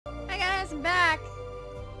guys, I'm back!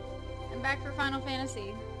 I'm back for Final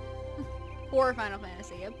Fantasy. For Final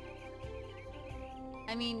Fantasy, yep.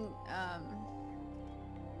 I mean,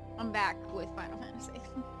 I'm back with Final Fantasy.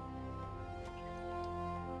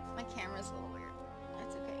 My camera's a little weird.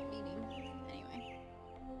 That's okay, meeting. Anyway.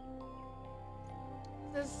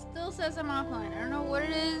 This still says I'm offline. I don't know what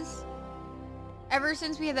it is. Ever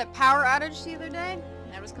since we had that power outage the other day,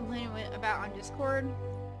 I was complaining about on Discord.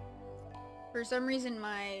 For some reason,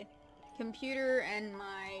 my computer and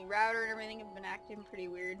my router and everything have been acting pretty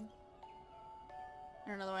weird. I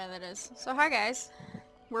don't know why that is. So hi guys.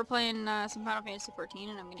 We're playing some Final Fantasy 14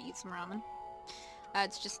 and I'm gonna eat some ramen.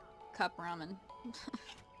 It's just cup ramen.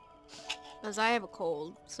 Because I have a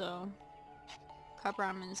cold, so cup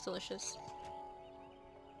ramen is delicious.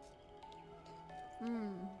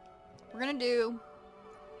 We're gonna do...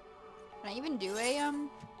 Can I even do a,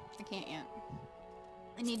 I can't yet.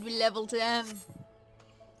 I need to be level 10.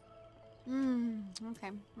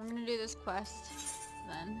 Okay. We're gonna do this quest,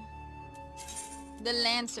 then. The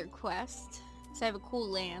Lancer quest. So I have a cool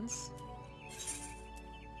lance.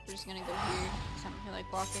 We're just gonna go here, because I don't feel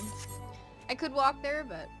like walking. I could walk there,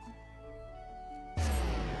 but...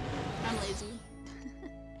 I'm lazy.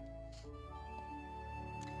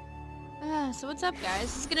 So what's up, guys?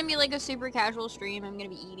 This is gonna be like a super casual stream. I'm gonna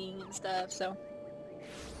be eating and stuff, so...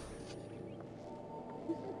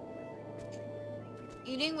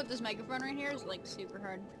 Eating with this microphone right here is like super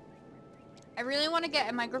hard. I really want to get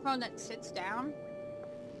a microphone that sits down.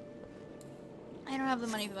 I don't have the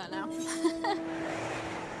money for that now.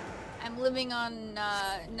 I'm living on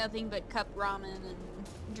nothing but cup ramen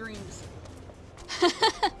and dreams.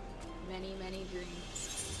 Many, many dreams.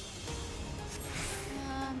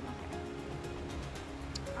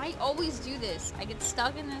 I always do this. I get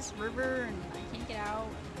stuck in this river and I can't get out.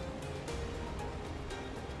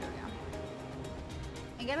 There we go.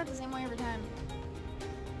 I get it the same way every time.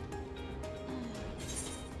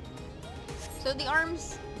 So the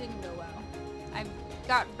arms didn't go well. I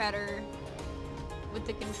got better with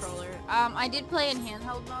the controller. I did play in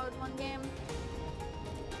handheld mode one game,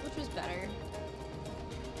 which was better.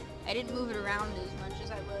 I didn't move it around as much as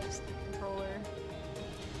I was the controller.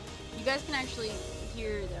 You guys can actually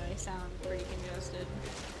hear that I sound pretty congested.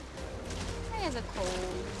 I has a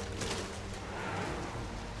cold.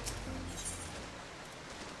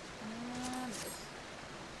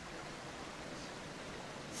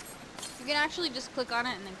 You can actually just click on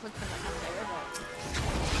it and then click the button up there, but...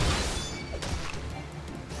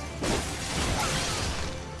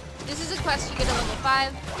 This is a quest you get a level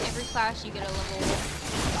 5. Every class you get a level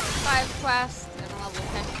 5 quest and a level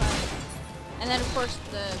 10 quest. And then of course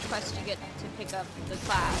the quest you get to pick up the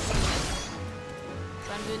class.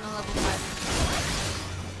 So I'm doing the level 5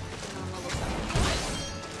 and on level 7.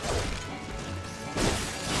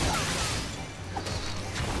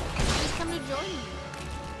 Just come to join me.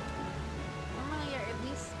 Normally I at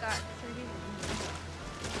least got 3 people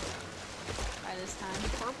by this time.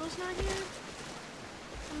 Corporal's not here?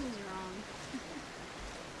 Something's wrong.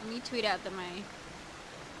 Let me tweet out that my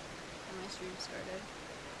stream started.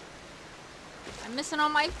 I'm missing all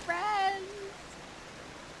my friends!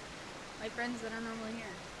 My friends that are normally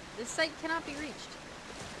here. This site cannot be reached.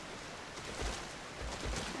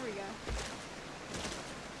 There we go.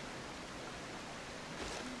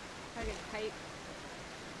 I get type.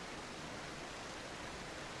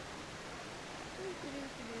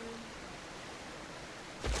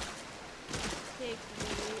 Take me.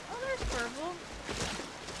 Oh, there's Corporal.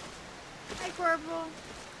 Hi, Corporal.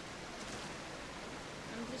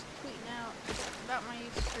 I'm just tweeting out about my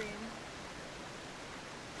stream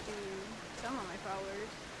to some of my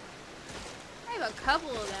followers. I have a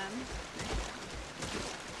couple of them.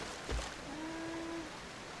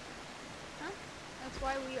 Huh? That's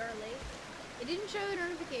why we are late. It didn't show the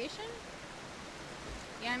notification?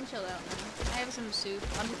 Yeah, I'm chilled out now. I have some soup.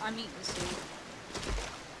 I'm eating soup.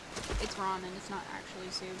 It's ramen, it's not actually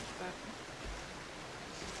soup, but...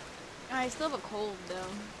 I still have a cold,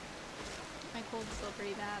 though. My cold's still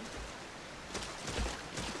pretty bad.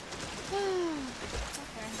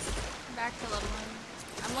 Okay. Back to leveling.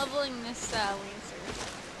 I'm leveling this, Lancer.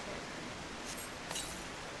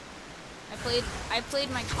 I played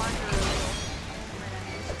my Conjurer a little.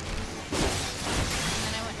 And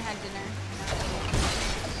then I went and had dinner.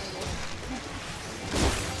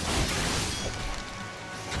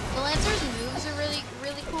 The Lancer's moves are really,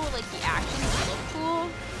 really cool. Like, the actions look cool.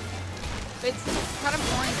 But it's kind of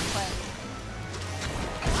boring to play.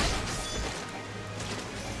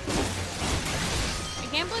 I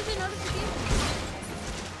can't believe the notification.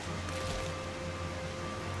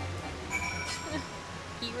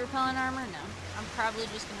 Heat repellent armor? No. I'm probably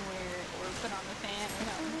just gonna wear it or put on the fan or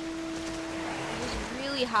something. It was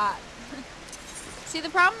really hot. See, the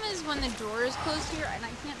problem is when the door is closed here and I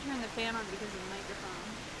can't turn the fan on because of the microphone.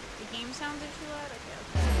 The game sounds are too loud? Okay.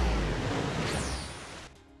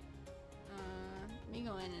 Let me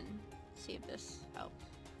go in and see if this helps.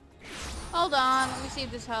 Hold on, let me see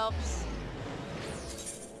if this helps.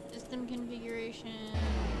 System configuration.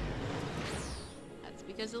 That's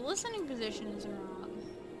because the listening position is wrong.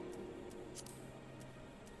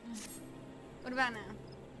 What about now?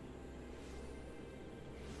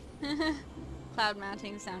 Cloud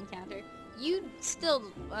mounting sound counter. You still,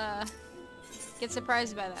 get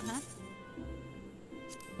surprised by that, huh?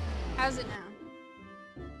 How's it now?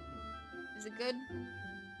 Is it good?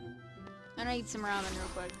 I'm gonna eat some ramen real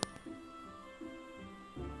quick.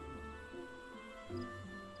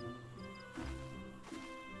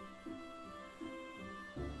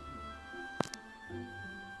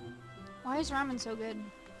 Why is ramen so good?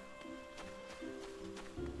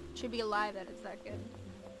 Should be a lie that it's that good.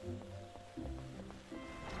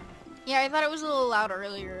 Yeah, I thought it was a little loud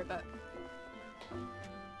earlier, but...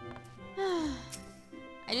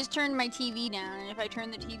 I just turned my TV down, and if I turn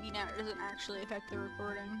the TV down, it doesn't actually affect the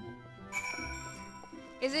recording.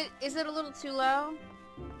 Is it a little too low?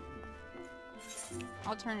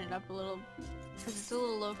 I'll turn it up a little, because it's a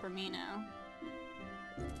little low for me now.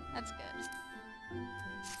 That's good.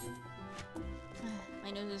 My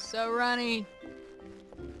nose is so runny.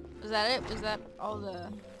 Was that it? Was that all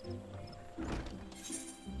the...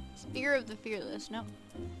 Fear of the Fearless? Nope.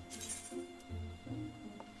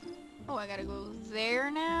 Oh, I gotta go there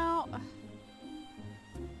now?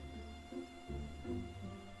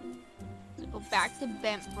 So go back to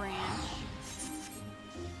Bent Branch.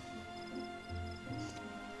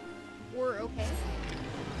 We're okay.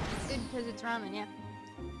 It's good because it's ramen, yeah.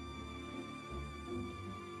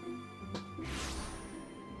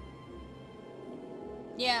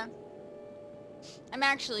 Yeah. I'm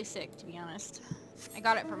actually sick, to be honest. I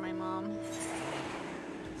got it from my mom.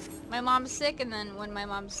 My mom's sick, and then when my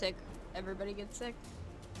mom's sick, everybody gets sick.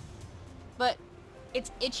 But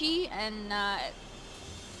it's itchy and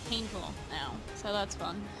painful now, so that's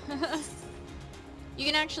fun. You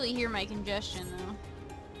can actually hear my congestion, though.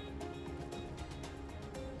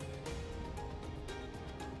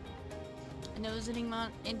 A nose-itching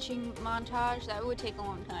montage? That would take a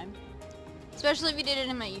long time. Especially if you did it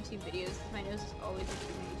in my YouTube videos, because my nose is always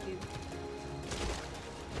itching on YouTube.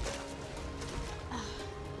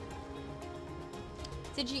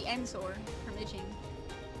 It's itchy and sore from itching.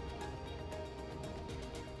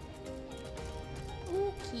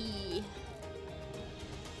 Okay.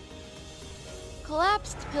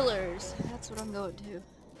 Collapsed pillars. That's what I'm going to. You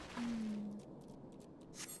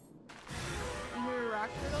hear a rock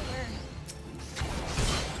turtle? Where?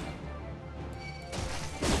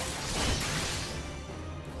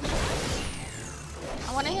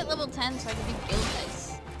 I want to hit level 10 so I can do guild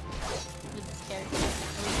dice with this character. Or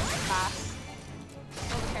with this class.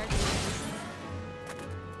 All the characters.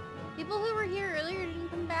 People who were here earlier didn't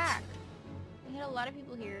come back. We had a lot of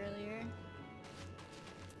people here earlier.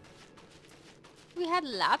 We had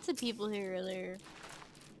lots of people here earlier.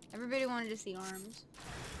 Everybody wanted to see arms.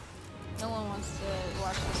 No one wants to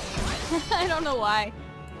watch this game. I don't know why.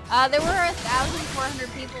 There were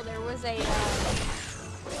 1,400 people. There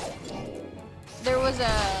was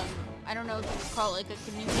a, I don't know if you would call it like a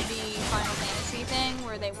community Final Fantasy thing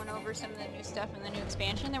where they went over some of the new stuff in the new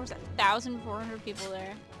expansion. There was 1,400 people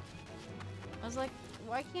there. I was like,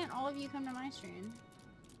 why can't all of you come to my stream?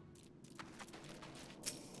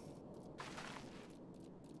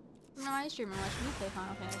 Come to my stream and watch me play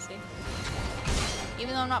Final Fantasy.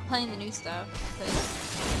 Even though I'm not playing the new stuff, because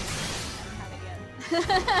I don't have it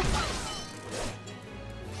yet.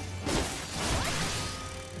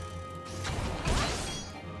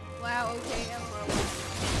 Wow, okay, I'm rolling.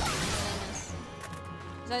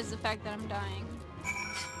 Besides the fact that I'm dying.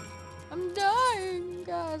 I'm dying,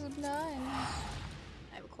 guys, I'm dying.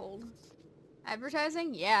 I have a cold.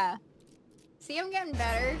 Advertising? Yeah. See, I'm getting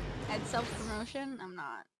better at self-promotion. I'm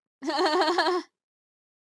not.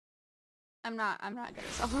 I'm not good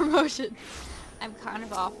at self-promotion. I'm kind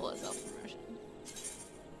of awful at self-promotion.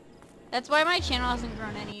 That's why my channel hasn't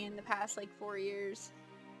grown any in the past, like, 4 years.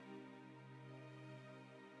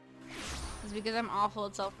 It's because I'm awful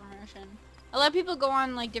at self-promotion. A lot of people go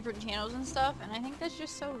on, like, different channels and stuff, and I think that's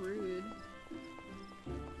just so rude.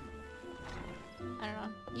 I don't know.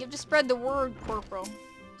 You have to spread the word, Corporal.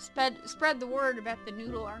 Spread the word about the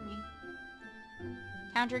noodle army.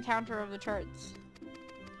 Counter of the charts.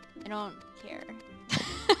 I don't care.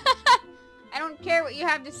 I don't care what you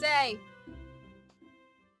have to say.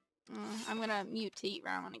 I'm gonna mute to eat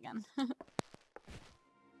ramen again.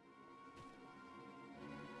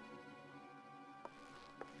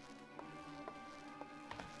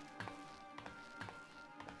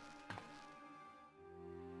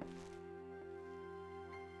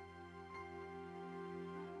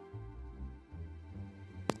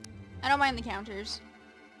 I don't mind the counters.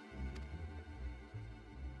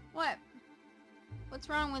 What? What's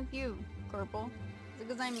wrong with you, Corporal? Is it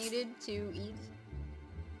because I'm muted to eat?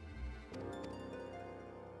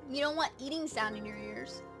 You don't want eating sound in your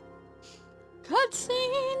ears.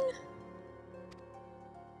 Cutscene!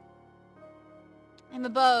 I'm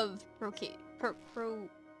above procation?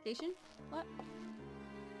 What?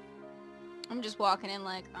 I'm just walking in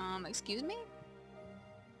like, excuse me?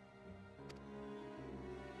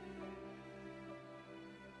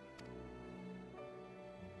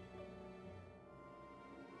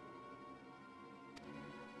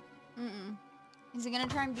 Is he gonna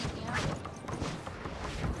try and beat me up?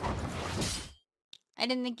 I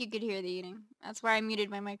didn't think you could hear the eating. That's why I muted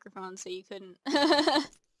my microphone so you couldn't.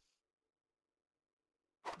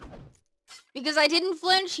 Because I didn't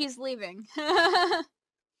flinch, he's leaving.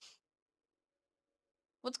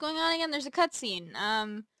 What's going on again? There's a cutscene.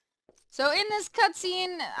 So in this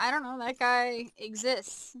cutscene, I don't know, that guy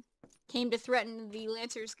exists. Came to threaten the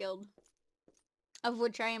Lancers Guild. Of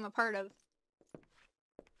which I am a part of.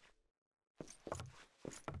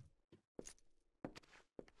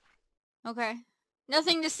 Okay.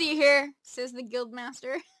 Nothing to see here, says the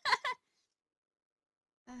guildmaster.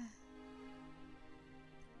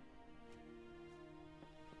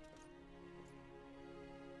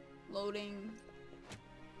 Loading.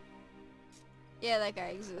 Yeah, that guy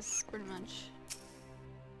exists, pretty much.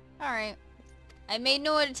 Alright. I made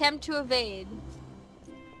no attempt to evade.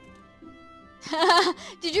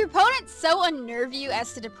 Did your opponent so unnerve you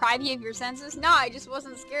as to deprive you of your senses? No, I just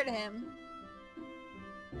wasn't scared of him.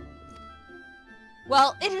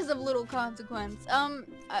 Well, it is of little consequence. No,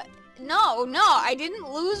 I didn't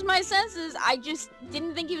lose my senses. I just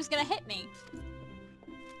didn't think he was gonna hit me.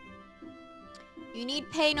 You need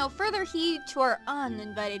pay no further heed to our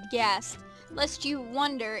uninvited guest, lest you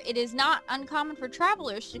wonder it is not uncommon for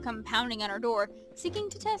travelers to come pounding on our door, seeking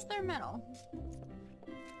to test their mettle.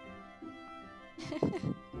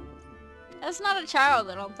 That's not a child,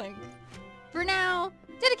 I don't think. For now,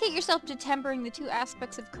 dedicate yourself to tempering the two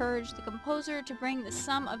aspects of courage, the composure to bring the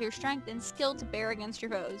sum of your strength and skill to bear against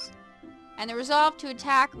your foes, and the resolve to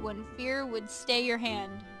attack when fear would stay your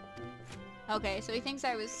hand. Okay, so he thinks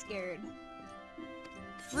I was scared.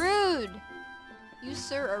 Rude! You,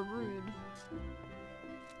 sir, are rude.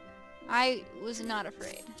 I was not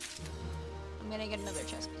afraid. I'm gonna get another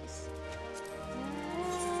chess piece.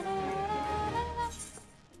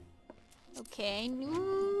 Okay,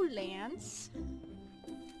 new lance.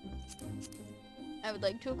 I would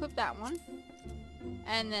like to equip that one.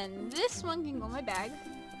 And then this one can go in my bag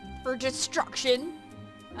for destruction.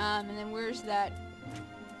 And then where's that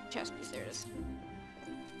chest piece? There it is.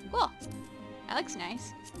 Cool. That looks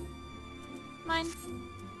nice. Mine.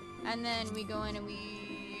 And then we go in and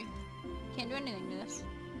we can't do anything to this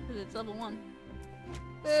because it's level 1.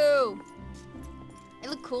 Boo! It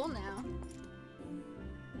look cool now.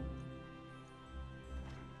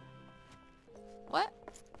 What?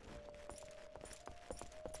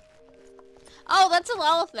 Oh, that's a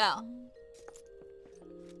Lalafell.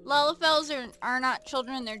 Lalafels are not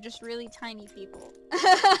children, they're just really tiny people.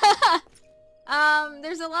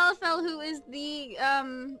 There's a Lalafell who is the,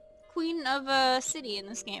 queen of a city in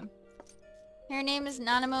this game. Her name is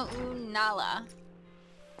Nanamo Unala.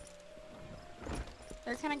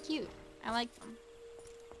 They're kinda cute. I like them.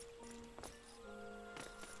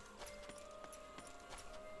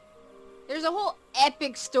 There's a whole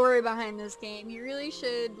epic story behind this game. You really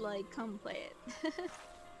should, like, come play it.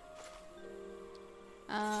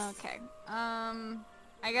 Okay.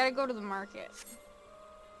 I gotta go to the market.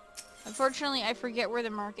 Unfortunately, I forget where the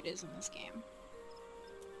market is in this game.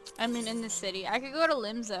 I mean, in this city. I could go to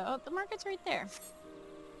Limsa. Oh, the market's right there.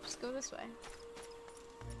 Just go this way.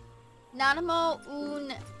 Nanamo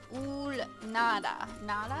un ul nada.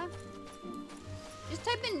 Nada? Just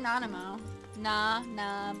type in Nanamo.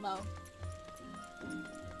 Na-na-mo.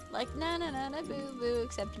 Like na-na-na-na boo-boo,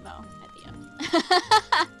 except mo at the end.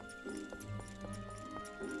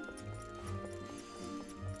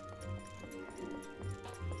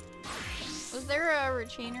 Was there a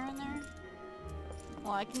retainer in there?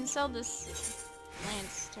 Well, I can sell this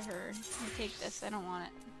lance to her. I'll take this. I don't want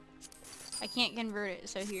it. I can't convert it,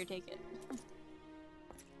 so here, take it.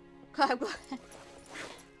 God bless.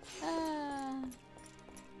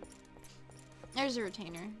 There's a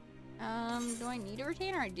retainer. Do I need a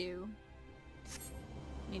retainer? I do.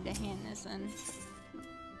 Need to hand this in.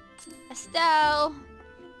 Estelle!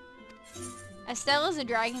 Estelle is a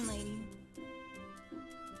dragon lady.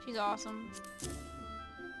 She's awesome.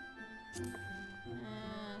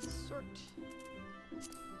 Sort.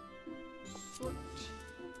 Sort.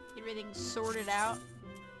 Get everything sorted out.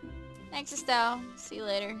 Thanks, Estelle. See you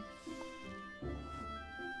later.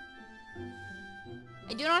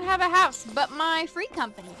 I do not have a house, but my free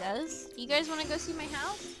company does. You guys want to go see my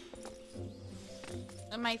house?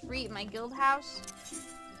 My guild house?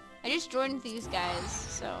 I just joined these guys,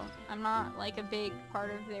 so I'm not like a big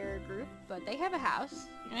part of their group, but they have a house.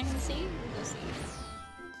 You know, I can see? We'll go see.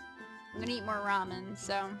 I'm gonna eat more ramen,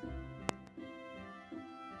 so.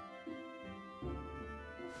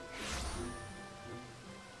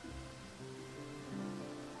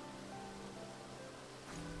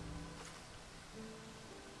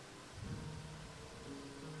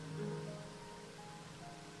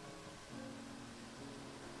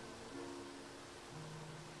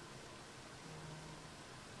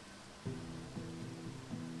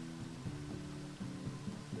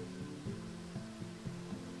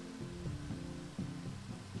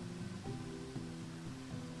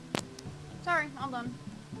 Sorry, all done.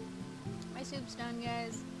 My soup's done,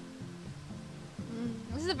 guys.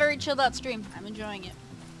 This is a very chilled out stream. I'm enjoying it.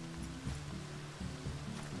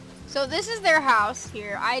 So this is their house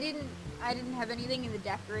here. I didn't have anything in the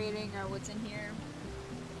decorating or what's in here.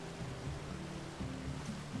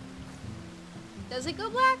 Does it go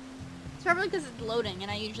black? It's probably because it's loading,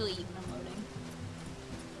 and I usually eat when I'm loading.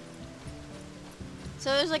 So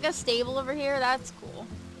there's like a stable over here. That's cool.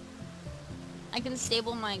 I can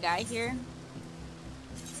stable my guy here.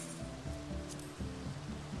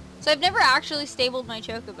 So I've never actually stabled my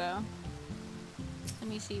chocobo. Let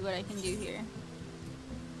me see what I can do here.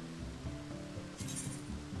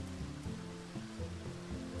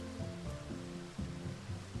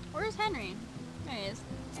 Where's Henry? There he is.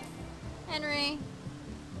 Henry.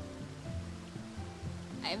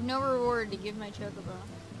 I have no reward to give my chocobo.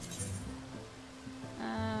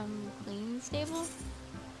 Clean stable?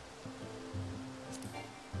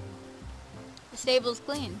 The stable's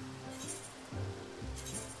clean.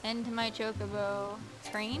 End to my chocobo.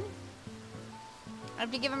 Train? I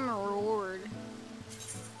have to give him a reward.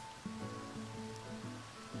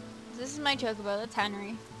 This is my chocobo. That's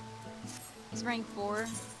Henry. He's rank 4.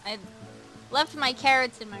 I left my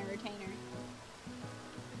carrots in my retainer.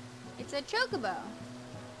 It's a chocobo.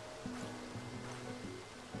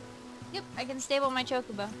 Yep, I can stable my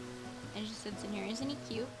chocobo. And it just sits in here. Isn't he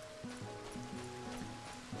cute?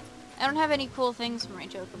 I don't have any cool things for my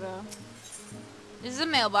chocobo. This is a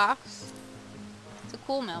mailbox. It's a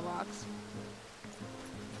cool mailbox.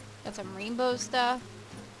 Got some rainbow stuff.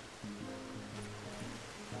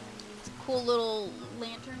 It's cool little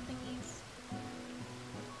lantern thingies.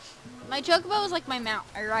 My chocobo is like my mount.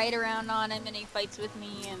 I ride around on him and he fights with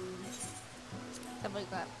me and stuff like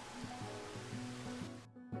that.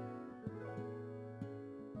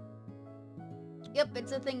 Yep,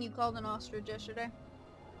 it's a thing you called an ostrich yesterday.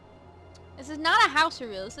 This is not a house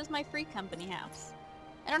reveal. This is my free company house.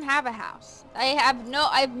 I don't have a house. I have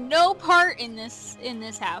no part in this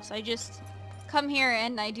house. I just come here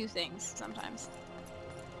and I do things sometimes.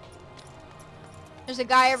 There's a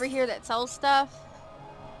guy over here that sells stuff.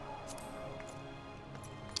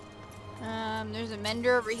 There's a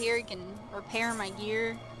mender over here. He can repair my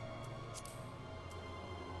gear.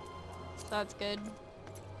 So that's good.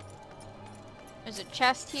 There's a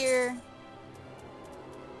chest here.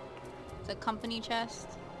 It's a company chest.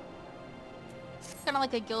 It's kind of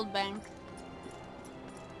like a guild bank.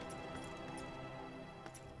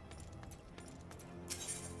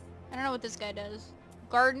 I don't know what this guy does.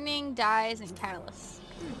 Gardening, dyes, and catalysts.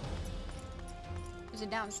 There's a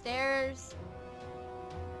downstairs.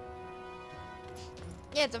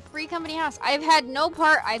 Yeah, it's a free company house. I've had no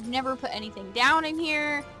part. I've never put anything down in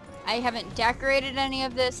here. I haven't decorated any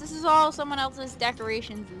of this. This is all someone else's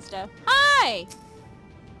decorations and stuff. Hi!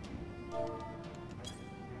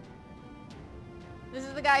 This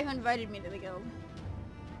is the guy who invited me to the guild.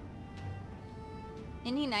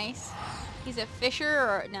 Isn't he nice? He's a fisher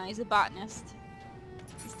or... no, he's a botanist.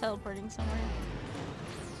 He's teleporting somewhere.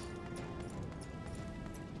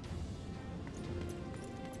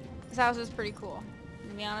 This house is pretty cool.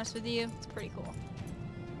 To be honest with you, it's pretty cool.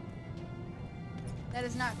 That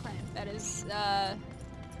is not Clamp. That is,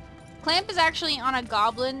 Clamp is actually on a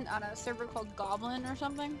Goblin, on a server called Goblin or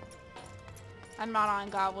something. I'm not on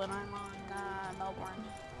Goblin, I'm on, Melbourne.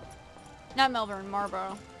 Not Melbourne,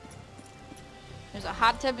 Marlborough. There's a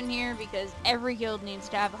hot tub in here because every guild needs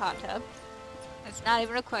to have a hot tub. That's not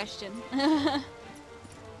even a question.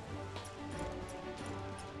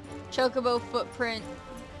 Chocobo footprint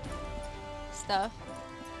stuff.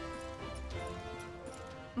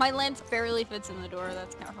 My lens barely fits in the door,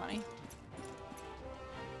 that's kind of funny.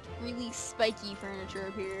 Really spiky furniture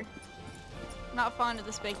up here. Not fond of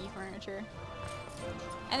the spiky furniture.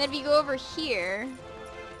 And then if you go over here,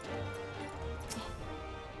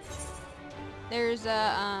 there's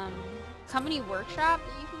a company workshop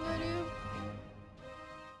that you can go to.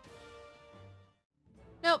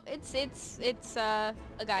 Nope, it's a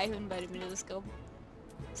guy who invited me to this guild.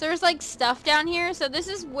 So there's like stuff down here. So this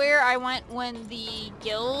is where I went when the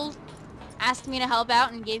guild asked me to help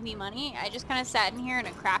out and gave me money. I just kind of sat in here in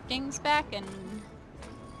a crafting spec and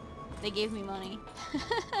they gave me money.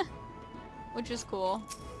 Which was cool.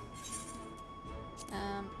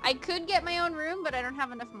 I could get my own room, but I don't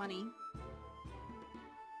have enough money.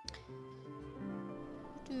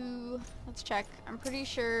 Let's check. I'm pretty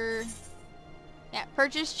sure... Yeah,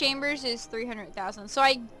 purchase chambers is 300,000. So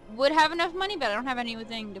I would have enough money, but I don't have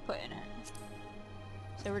anything to put in it.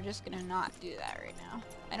 So we're just gonna not do that right now.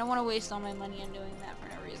 I don't want to waste all my money on doing that for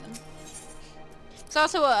no reason. There's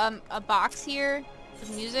also a box here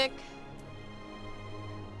with music.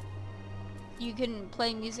 You can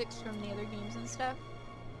play music from the other games and stuff.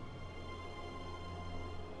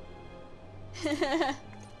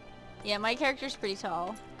 Yeah, my character's pretty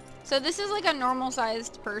tall. So this is like a normal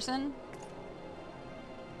sized person.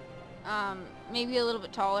 Maybe a little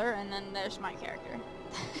bit taller, and then there's my character.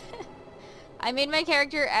 I made my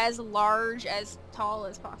character as large, as tall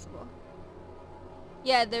as possible.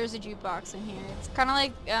 Yeah, there's a jukebox in here. It's kind of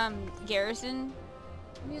like, Garrison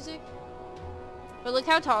music. But look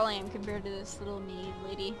how tall I am compared to this little maid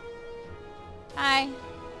lady. Hi.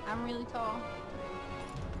 I'm really tall.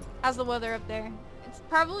 How's the weather up there? It's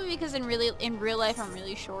probably because in real life I'm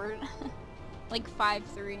really short. Like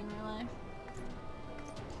 5'3" in real life.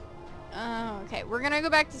 Okay, we're gonna go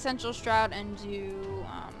back to Central Stroud and do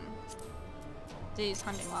these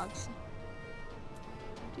hunting logs.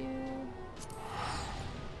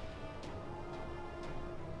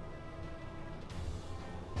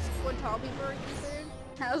 What tall people are considered?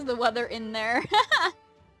 How's the weather in there?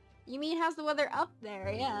 You mean how's the weather up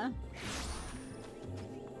there? Yeah.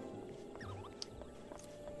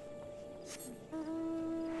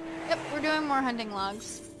 Yep, we're doing more hunting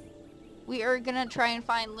logs. We are gonna try and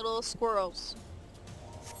find little squirrels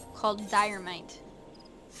called dynamite.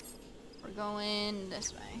 We're going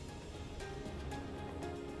this way.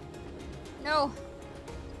 No.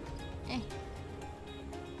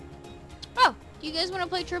 Oh, do you guys want to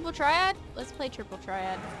play Triple Triad? Let's play Triple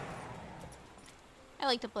Triad. I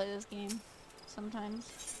like to play this game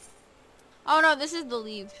sometimes. Oh no, this is the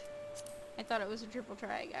leave. I thought it was a Triple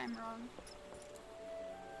Triad guy. I'm wrong.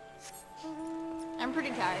 I'm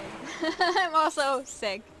pretty tired. I'm also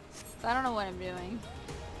sick, so I don't know what I'm doing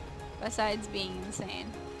besides being insane.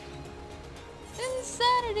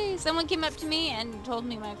 Insanity! Someone came up to me and told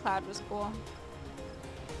me my cloud was cool.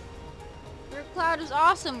 Your cloud is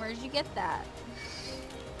awesome, where'd you get that?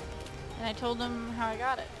 And I told them how I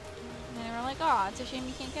got it. And they were like, oh, it's a shame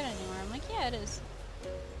you can't get it anywhere. I'm like, yeah, it is.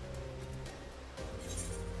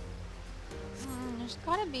 There's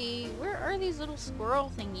gotta be... Where are these little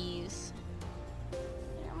squirrel thingies?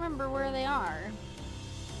 I don't remember where they are.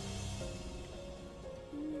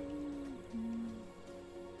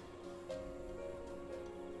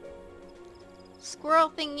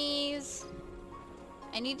 Squirrel thingies.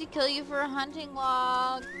 I need to kill you for a hunting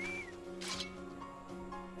log.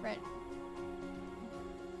 Right.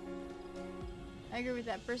 I agree with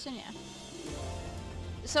that person, yeah.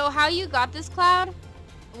 So how you got this cloud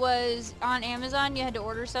was on Amazon. You had to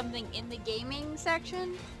order something in the gaming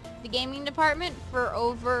section, the gaming department, for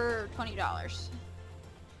over $20.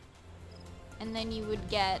 And then you would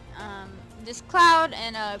get this cloud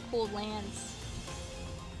and a cool lance.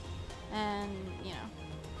 And, you know,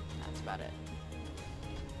 that's about it.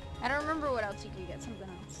 I don't remember what else you could get, something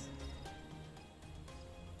else.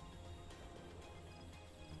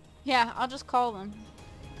 Yeah, I'll just call them.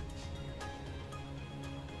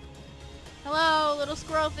 Hello, little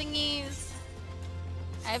squirrel thingies.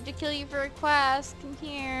 I have to kill you for a quest. Come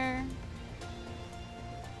here.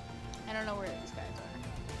 I don't know where these guys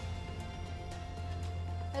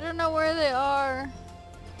are. I don't know where they are.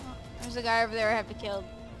 Oh, there's a guy over there I have to kill.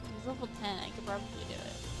 He's level 10. I could probably do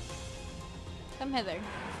it. Come hither.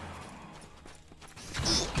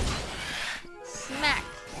 Smack.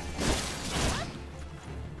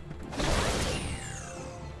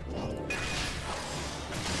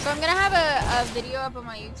 So I'm gonna have a video up on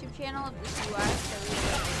my YouTube channel of this UI.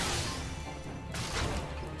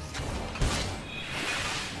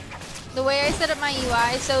 The way I set up my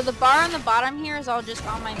UI, so the bar on the bottom here is all just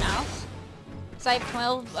on my mouse. So I have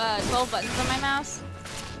 12 buttons on my mouse.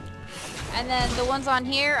 And then the ones on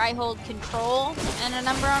here, I hold control and a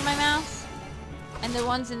number on my mouse. And the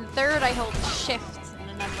ones in third, I hold shift and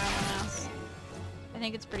a number on my mouse. I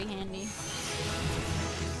think it's pretty handy.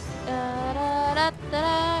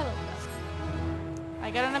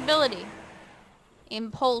 I got an ability.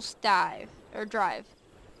 Impulse dive, or drive.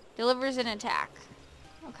 Delivers an attack.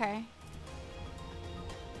 Okay.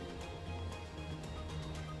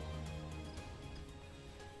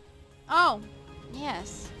 Oh,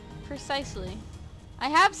 yes, precisely. I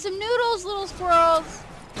have some noodles, little squirrels.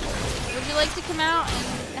 Would you like to come out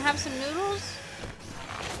and have some noodles?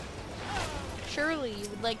 Surely you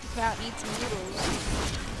would like to come out and eat some noodles.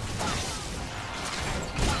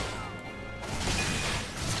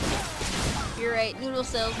 You're right, noodle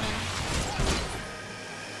salesman.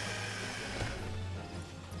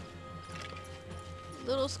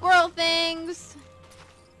 Little squirrel things.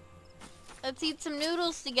 Let's eat some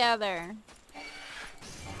noodles together.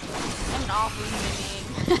 I'm an awful human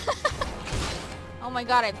being. Oh my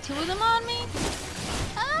god, I have 2 of them on me?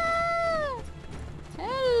 Ah!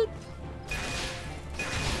 Help!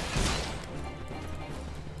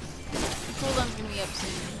 The cooldown's gonna be up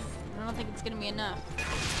soon. I don't think it's gonna be enough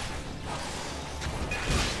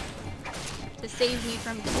to save me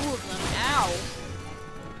from 2 of them. Ow!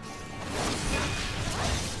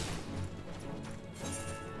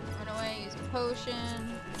 Run away, use a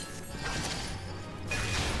potion.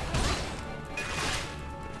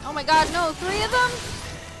 Oh my god, no! 3 of them?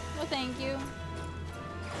 No, thank you.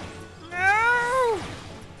 No!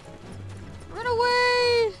 Run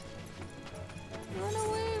away! Run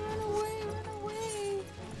away, run away, run away.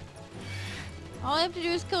 All I have to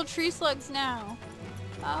do is kill tree slugs now.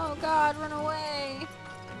 Oh god, run away.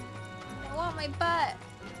 I want my butt.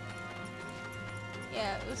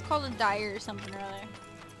 Yeah, it was called a dyer or something or other.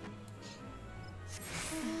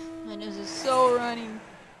 My nose is so running.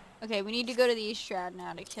 Okay, we need to go to the East Shroud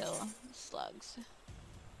now to kill slugs.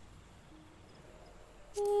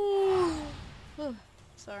 Ooh. Ooh,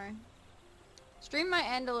 sorry. Stream might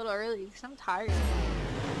end a little early because I'm tired.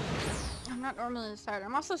 I'm not normally this tired.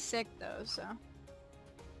 I'm also sick though, so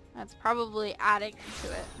that's probably adding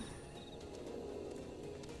to it.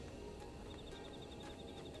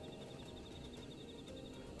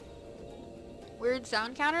 Weird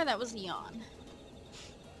sound counter? That was a yawn.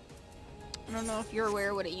 I don't know if you're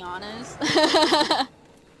aware what a yawn is.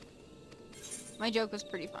 My joke was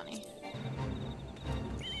pretty funny.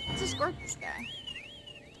 Let's escort this guy.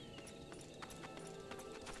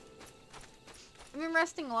 I've been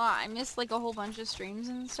resting a lot. I missed like a whole bunch of streams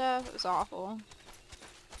and stuff. It was awful.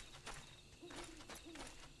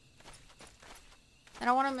 I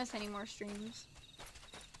don't want to miss any more streams.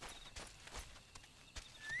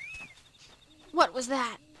 What was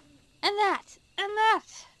that? And that! And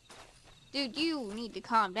that! Dude, you need to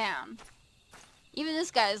calm down. Even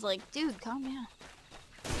this guy is like, dude, calm down.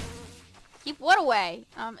 Keep what away?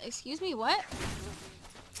 Excuse me, what?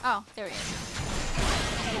 Oh, there he is.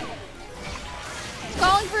 He's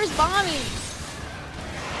calling for his bombies!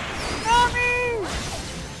 Bombies!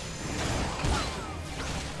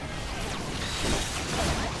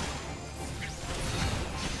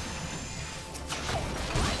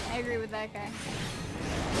 I agree with that guy.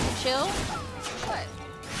 Chill? What?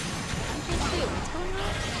 What's going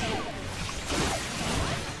on?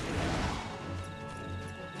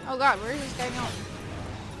 Oh god, where is this guy going?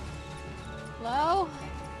 Hello?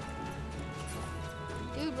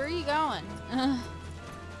 Dude, where are you going?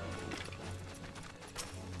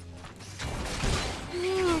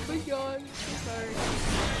 Oh my god, I'm so sorry.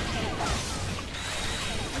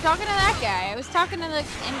 I'm talking to that guy. I was talking to the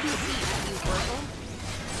NPC, you Oracle.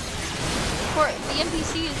 The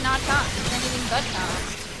NPC is not calm. It's anything but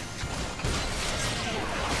calm.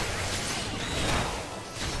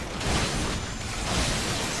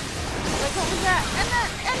 Like, what was that? And that!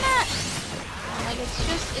 And that! Like,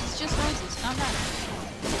 it's just noises. Calm down.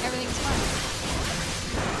 Everything's fine.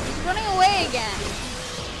 He's running away again.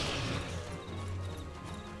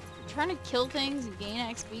 I'm trying to kill things and gain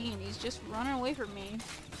XP, and he's just running away from me.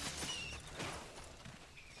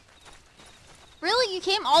 Really? You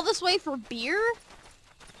came all this way for beer?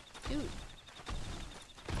 Dude.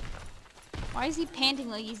 Why is he panting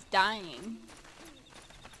like he's dying?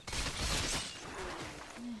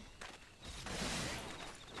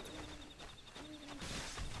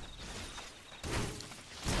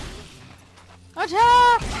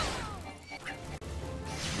 Attack!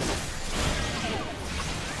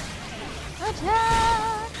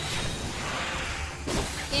 Attack!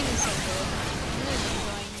 This game is so good. I'm really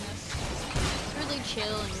enjoying this.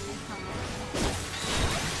 chill and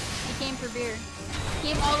he came for beer.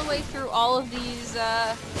 He came all the way through all of these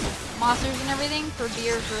monsters and everything for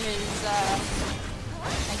beer for his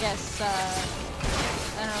I guess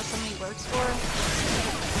I don't know, someone he works for.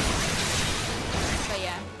 But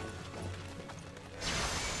yeah.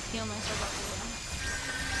 Heal myself up.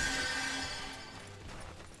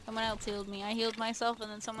 Someone else healed me. I healed myself and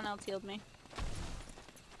then someone else healed me.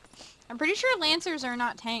 I'm pretty sure Lancers are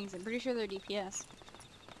not tanks. I'm pretty sure they're DPS.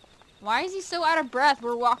 Why is he so out of breath?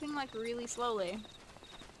 We're walking like really slowly.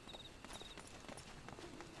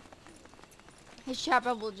 His chat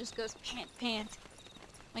bubble just goes pant, pant.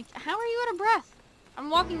 Like, how are you out of breath? I'm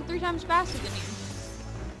walking 3 times faster than you.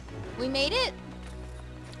 We made it?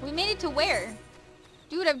 We made it to where?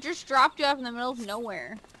 Dude, I've just dropped you off in the middle of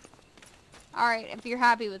nowhere. Alright, if you're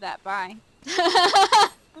happy with that, bye.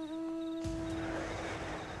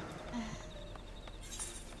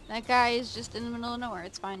 That guy is just in the middle of nowhere.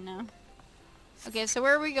 It's fine now. Okay, so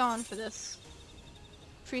where are we going for this?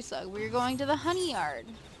 Tree slug. We're going to the honey yard.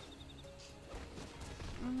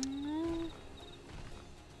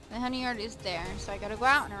 The honey yard is there, so I gotta go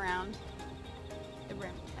out and around the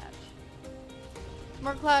brim patch.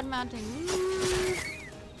 More cloud mounting.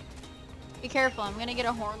 Be careful, I'm gonna get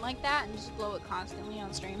a horn like that and just blow it constantly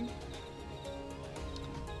on stream.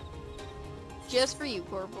 Just for you,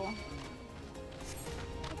 Corporal.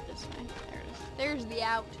 This way. There it is. There's the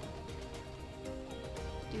out.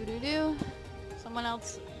 Doo-doo-doo. Someone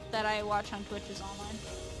else that I watch on Twitch is online.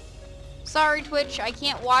 Sorry, Twitch. I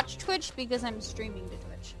can't watch Twitch because I'm streaming to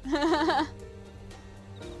Twitch.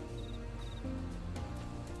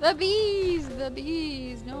 The bees! The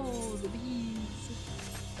bees! No, the bees.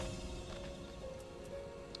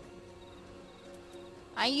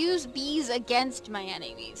 I use bees against my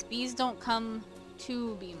enemies. Bees don't come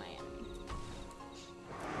to be my enemy.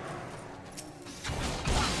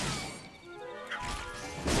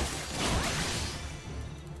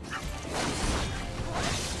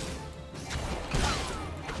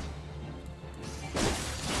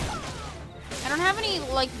 I don't have any,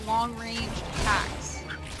 like, long-range attacks.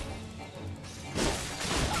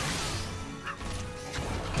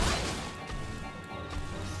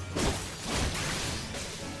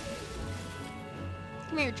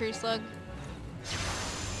 Come here, tree slug.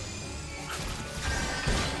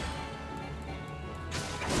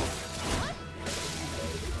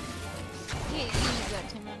 You use that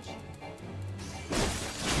too much.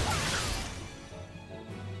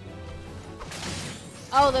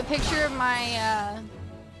 Oh, the picture of my,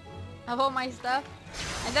 of all my stuff?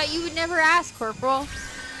 I thought you would never ask, Corporal.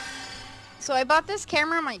 So I bought this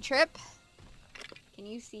camera on my trip. Can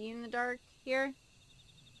you see in the dark here?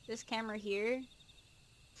 This camera here.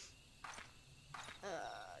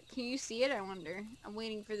 Can you see it? I wonder. I'm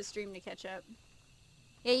waiting for the stream to catch up.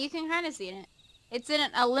 Yeah, you can kind of see it. It's in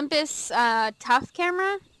an Olympus Tough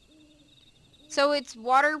camera. So it's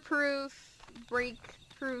waterproof,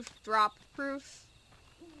 break-proof, drop-proof.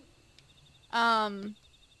 And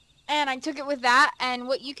I took it with that, and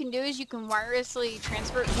what you can do is you can wirelessly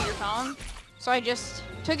transfer it to your phone. So I just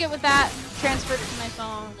took it with that, transferred it to my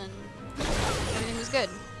phone, and everything was good.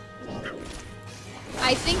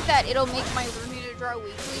 I think that it'll make my Learning to Draw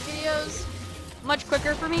weekly videos much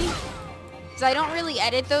quicker for me, because I don't really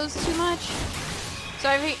edit those too much. So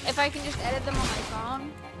if I can just edit them on my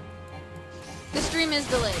phone. The stream is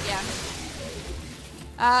delayed, yeah.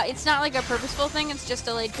 It's not like a purposeful thing, it's just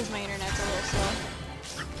delayed because my internet's a little slow.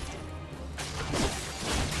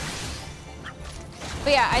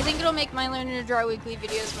 But yeah, I think it'll make my Learning to Draw weekly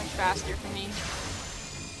videos much faster for me.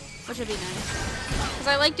 Which would be nice. Because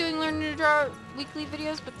I like doing Learning to Draw weekly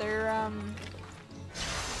videos, but they're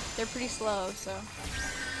pretty slow, so.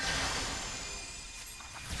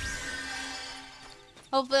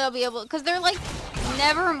 Hopefully I'll be able, because they're like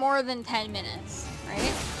never more than 10 minutes,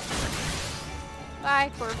 right? Bye,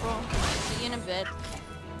 Corporal. See you in a bit.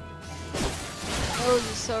 Oh,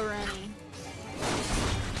 this is so runny.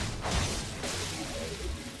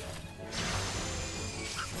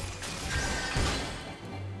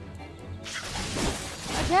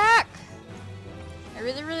 Attack! I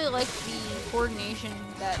really, really like the coordination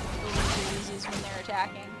that the Lucy uses when they're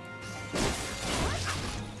attacking.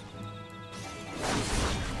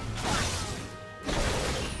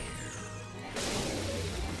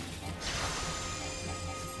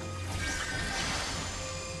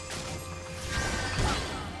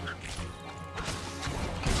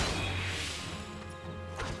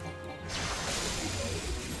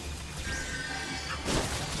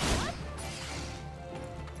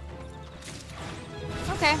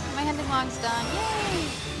 Okay, my hunting log's done. Yay!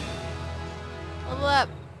 Level up.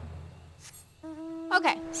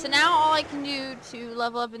 Okay, so now all I can do to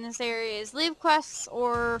level up in this area is leave quests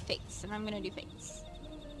or fates, and I'm gonna do fates.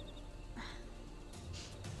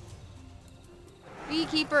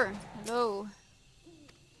 Beekeeper, hello.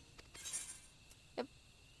 Yep.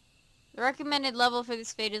 The recommended level for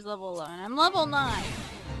this fate is level 11. I'm level 9.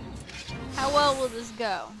 How well will this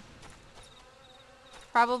go?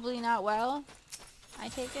 Probably not well, I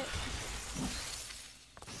take it.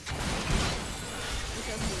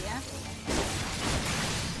 Yeah.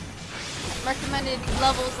 Recommended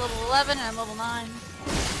level is level 11 and I'm level 9.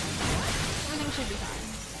 Everything should be fine.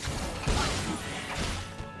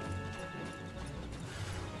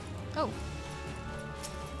 Oh.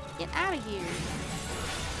 Get out of here.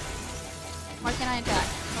 Why can't I attack?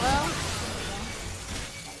 Hello?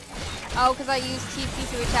 Oh, because I used TP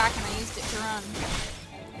to attack and I used it to run.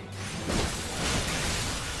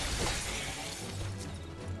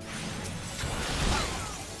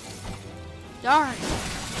 Darn.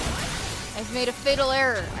 I've made a fatal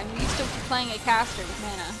error. I'm used to playing a caster with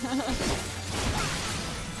mana.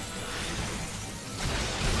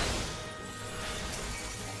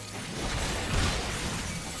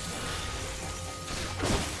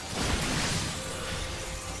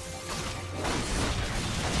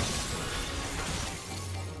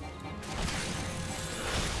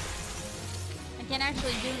 I can't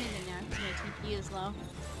actually do anything now because my TP is low.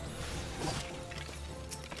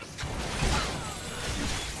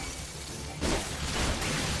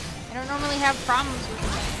 I don't normally have problems with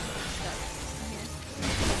stuff here.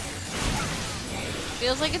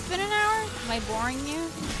 Feels like it's been an hour? Am I boring you?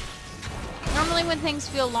 Normally when things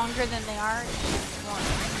feel longer than they are, it's boring.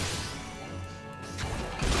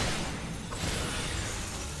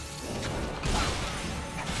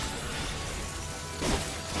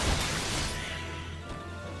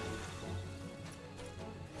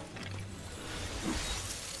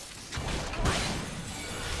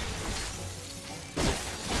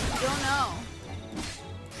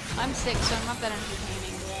 I'm sick, so I'm not that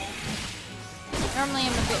entertaining. Normally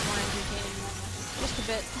I'm a bit more entertaining than this. Just a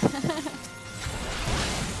bit.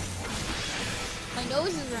 My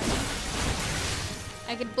nose is running.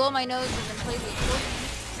 I could blow my nose and then play the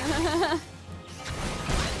explosion.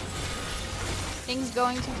 Things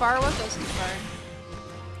going too far? What goes too far?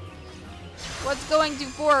 What's going too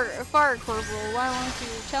far, Corporal? Why won't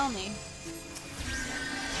you tell me?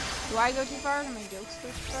 Do I go too far? Do my jokes go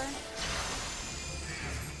too far?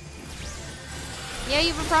 Yeah,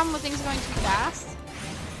 you have a problem with things going too fast?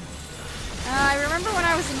 I remember when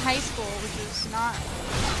I was in high school, which was not a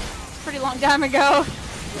pretty long time ago. I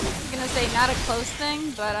was gonna say not a close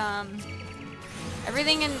thing, but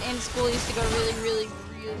everything in school used to go really, really,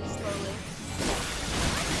 really slowly.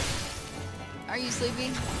 Are you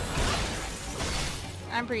sleepy?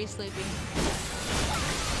 I'm pretty sleepy.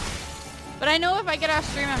 But I know if I get off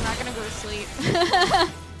stream, I'm not gonna go to sleep.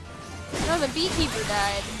 No, the beekeeper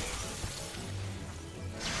died.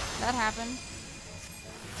 That happened.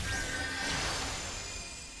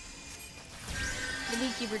 The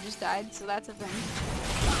beekeeper just died, so that's a thing.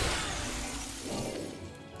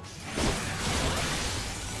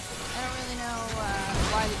 I don't really know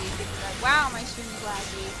why the beekeeper died. Wow, my stream is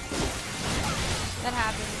laggy. That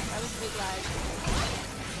happened. That was a big lag.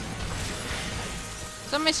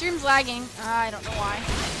 So my stream's lagging. I don't know why.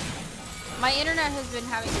 My internet has been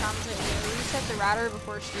having problems lately. I reset the router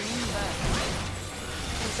before stream, but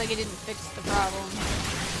looks like it didn't fix the problem.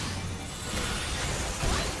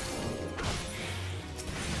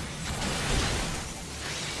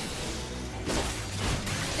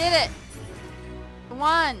 Did it!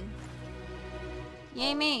 Won!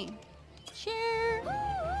 Yay me! Cheer!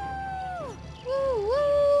 Woo! Woo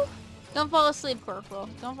woo! Don't fall asleep, Corporal.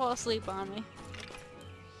 Don't fall asleep on me.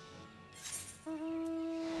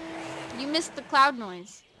 You missed the cloud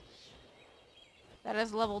noise. That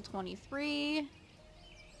is level 23.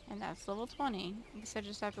 And that's level 20. I guess I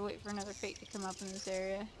just have to wait for another fate to come up in this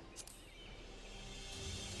area.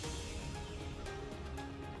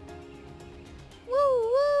 Woo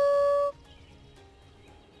woo!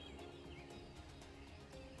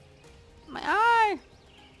 My eye!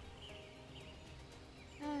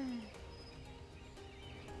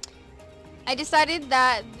 I decided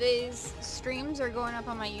that these streams are going up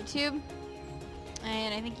on my YouTube.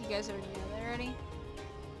 And I think you guys already know that already.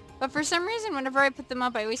 But for some reason, whenever I put them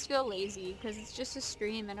up, I always feel lazy, because it's just a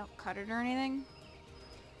stream, I don't cut it or anything.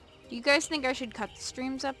 Do you guys think I should cut the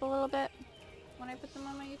streams up a little bit when I put them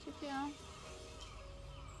on my YouTube channel?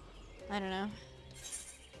 I don't know.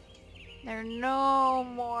 There are no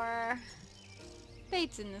more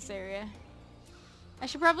fates in this area. I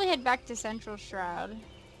should probably head back to Central Shroud.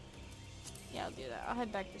 Yeah, I'll do that. I'll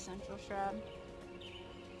head back to Central Shroud.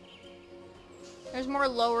 There's more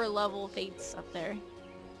lower level fates up there.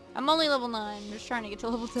 I'm only level 9. I'm just trying to get to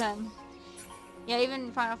level 10. Yeah,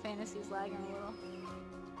 even Final Fantasy's lagging a little.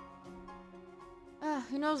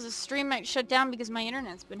 Who knows, the stream might shut down because my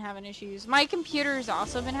internet's been having issues. My computer's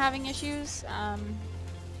also been having issues. I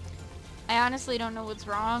honestly don't know what's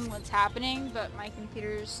wrong, what's happening, but my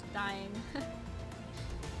computer's dying.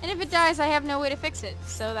 And if it dies, I have no way to fix it,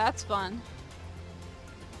 so that's fun.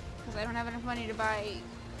 Because I don't have enough money to buy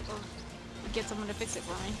or get someone to fix it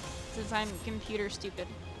for me, since I'm computer stupid.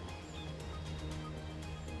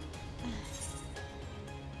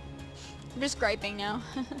 I'm just griping now.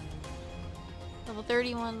 Level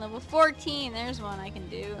 31, level 14, there's one I can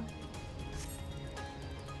do.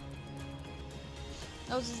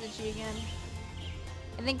 Oh, this is itchy again.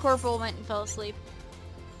 I think Corporal went and fell asleep.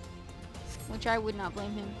 Which I would not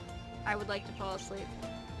blame him. I would like to fall asleep.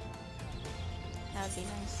 That would be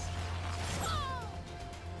nice.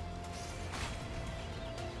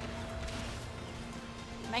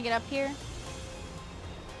 Can I get up here?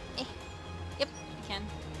 Yep, I can.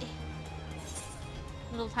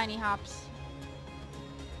 Little tiny hops.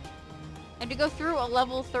 I have to go through a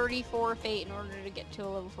level 34 fate in order to get to a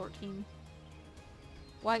level 14.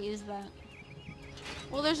 Why is that?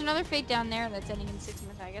 Well, there's another fate down there that's ending in 6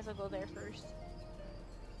 months. I guess I'll go there first.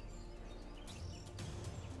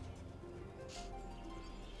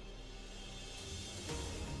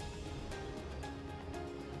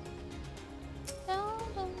 Oh,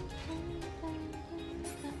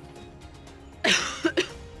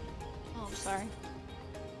 I'm sorry.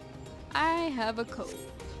 I have a cold.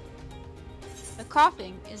 The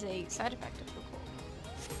coughing is a side effect of the cold.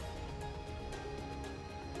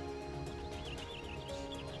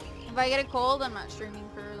 If I get a cold, I'm not streaming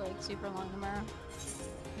for like super long tomorrow.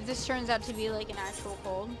 If this turns out to be like an actual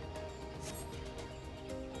cold.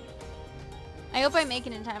 I hope I make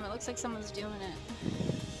it in time. It looks like someone's doing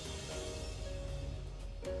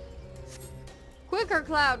it. Quicker,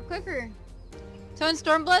 Cloud, quicker! So in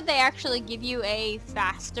Stormblood, they actually give you a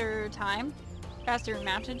faster time. Faster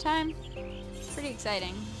mounted time. Pretty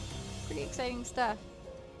exciting. Pretty exciting stuff.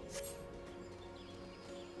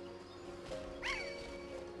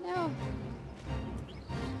 No.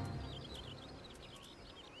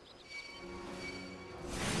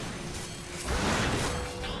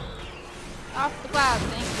 Off the cloud,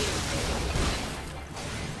 thank you.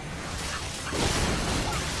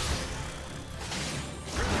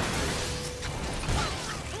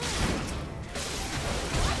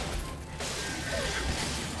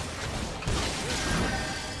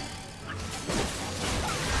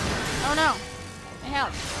 Oh no! My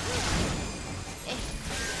help.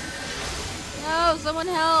 No, someone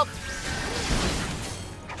help! I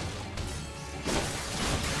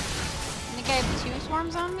think I have 2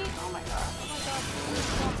 swarms on me? Oh my god. Oh my god.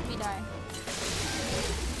 Please don't let me die.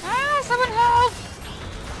 Ah! Someone help!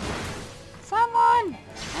 Someone!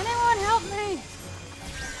 Anyone help me!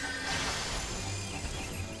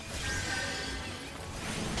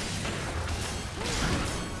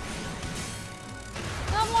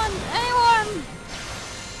 Someone! Anyone!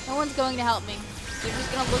 No one's going to help me. They're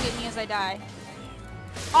just gonna look at me as I die.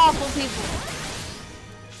 Awful people.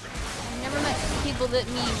 I've never met people that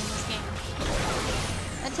mean in this game.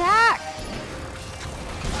 Attack!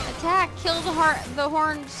 Attack! Kill the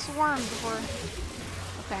horned swarm before...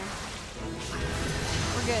 Okay.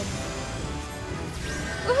 We're good.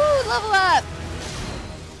 Woohoo! Level up!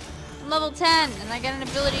 I'm level 10, and I got an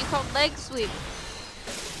ability called Leg Sweep.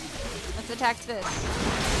 Let's attack this.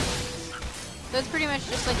 So it's pretty much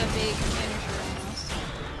just like a big finisher almost.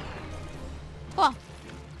 Cool.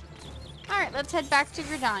 Alright, let's head back to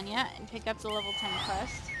Gridania and pick up the level 10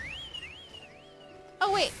 quest. Oh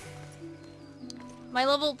wait! My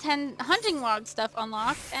level 10 hunting log stuff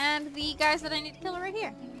unlocked, and the guys that I need to kill are right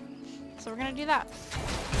here. So we're gonna do that.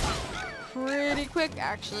 Pretty quick,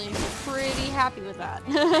 actually. Pretty happy with that.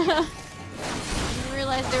 Didn't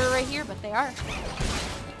realize they were right here, but they are.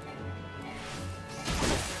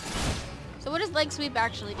 So what does Leg Sweep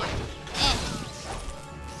actually do?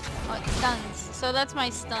 Oh, it stuns. So that's my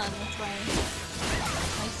stun. That's my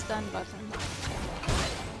stun button.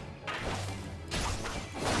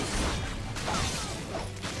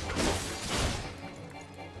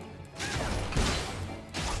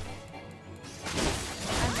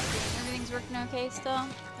 Everything's working okay still?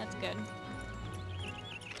 That's good.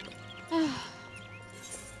 I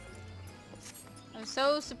was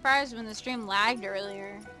so surprised when the stream lagged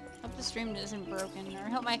earlier. Hope the stream isn't broken, or I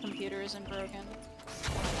hope my computer isn't broken.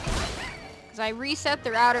 Because I reset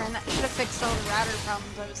the router, and that should have fixed all the router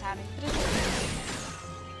problems I was having. But it didn't.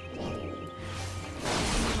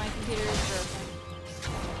 My computer is broken.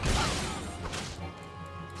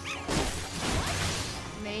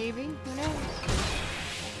 Maybe. Who knows?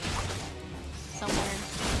 Somewhere.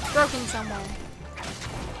 Broken somewhere.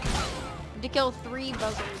 To kill 3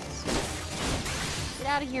 buzzards. Get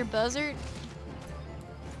out of here, buzzard.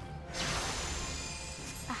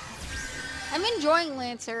 I'm enjoying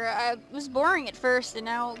Lancer. I was boring at first, and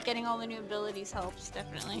now getting all the new abilities helps,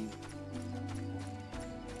 definitely.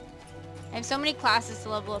 I have so many classes to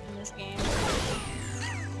level up in this game.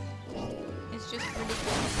 It's just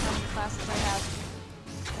ridiculous how many classes I have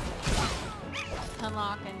to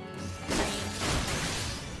unlock and train.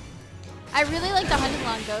 I really like the hunting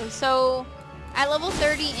longbow. So, at level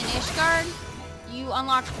 30 in Ishgard, you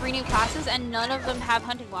unlock 3 new classes, and none of them have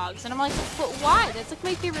hunting logs. And I'm like, but why? That's like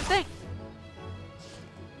my favorite thing.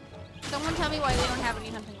 Someone tell me why they don't have any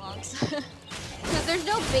hunting logs. Because there's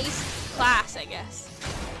no base class, I guess.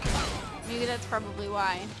 Maybe that's probably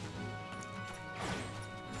why.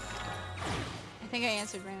 I think I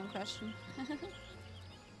answered my own question.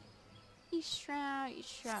 East Shroud,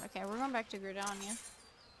 East Shroud. Okay, we're going back to Gridania.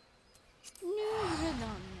 New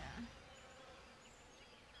Gridania.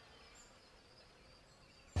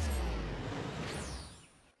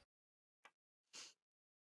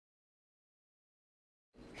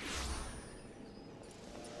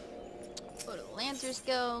 Go to the Lancer's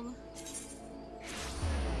Guild.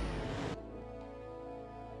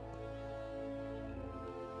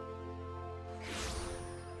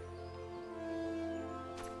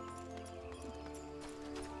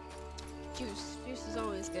 Juice. Juice is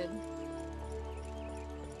always good.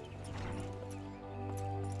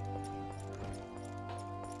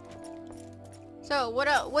 So,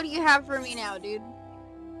 what do you have for me now, dude?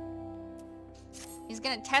 He's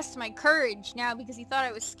gonna test my courage now because he thought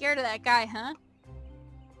I was scared of that guy, huh?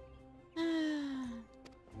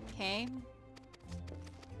 Okay.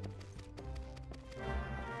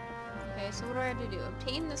 Okay, so what do I have to do?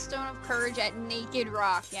 Obtain the Stone of Courage at Naked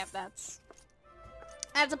Rock. Yep, that's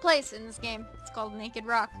a place in this game. It's called Naked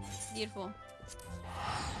Rock. Beautiful.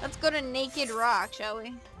 Let's go to Naked Rock, shall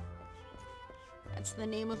we? That's the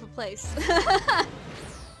name of a place. That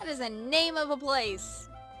is a name of a place.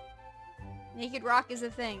 Naked Rock is a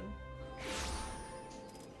thing.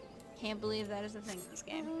 Can't believe that is a thing in this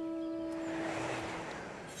game.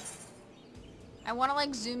 I want to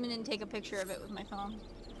like zoom in and take a picture of it with my phone.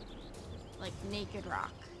 Like Naked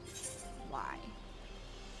Rock. Why?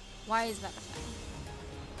 Why is that a thing?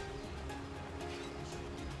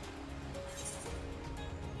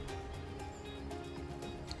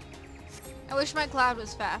 I wish my cloud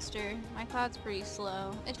was faster. My cloud's pretty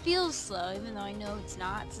slow. It feels slow, even though I know it's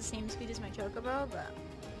not. It's the same speed as my chocobo, but...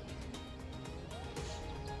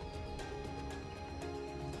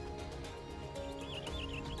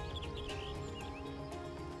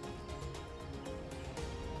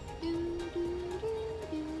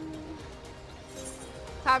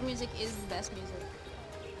 Cloud music is the best music.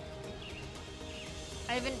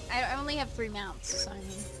 I only have 3 mounts, so I mean...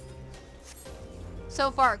 So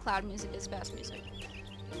far, cloud music is best music.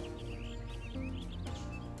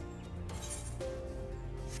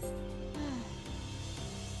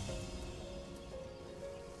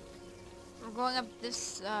 We're going up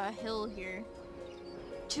this hill here.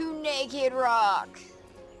 To Naked Rock!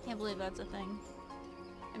 Can't believe that's a thing.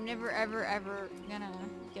 I'm never ever ever gonna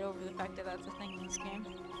get over the fact that that's a thing in this game.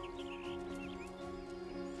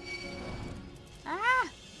 Ah!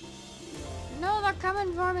 No, they're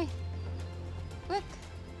coming for me! Quick!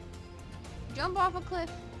 Jump off a cliff!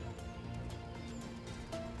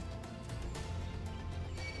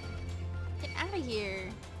 Get out of here!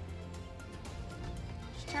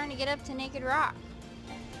 Just trying to get up to Naked Rock.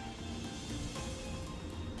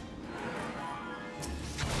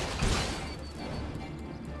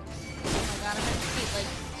 Oh my god, I'm gonna defeat like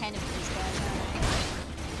 10 of these guys, aren't I?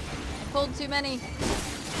 I pulled too many!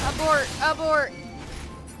 Abort! Abort!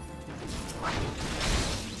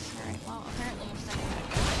 Alright, well, apparently I'm stuck in that.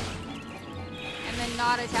 And then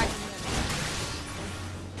not attacking them.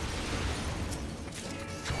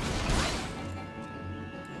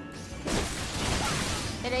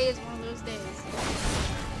 Today is one of those days.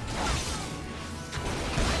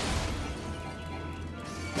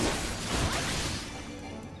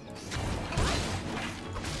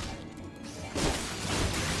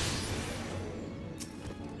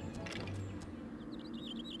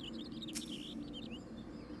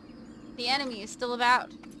 The enemy is still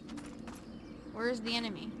about. Where is the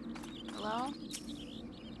enemy? Hello?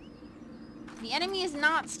 The enemy is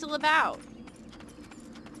not still about.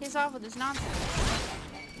 Piss off with this nonsense.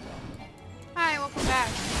 Hi, welcome back.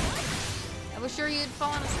 I was sure you'd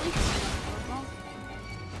fallen asleep, Corporal.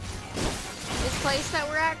 This place that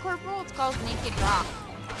we're at, Corporal, it's called Naked Rock.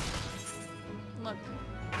 Look.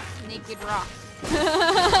 Naked rock.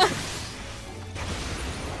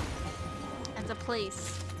 That's a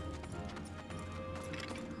place.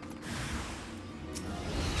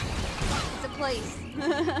 It's a place.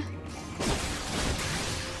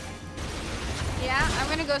 Yeah, I'm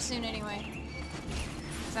gonna go soon anyway.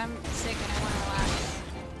 Cause I'm sick and I wanna relax.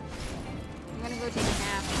 I'm gonna go take a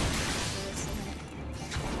nap after this.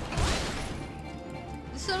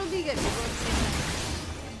 This one will be good. We'll go take a nap.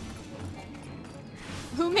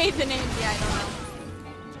 Who made the names? Yeah, I don't know.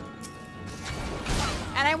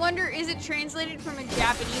 And I wonder, is it translated from a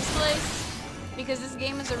Japanese place? Because this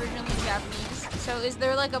game is originally Japanese. So is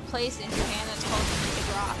there like a place in Japan that's called Naked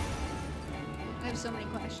Rock? I have so many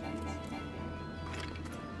questions.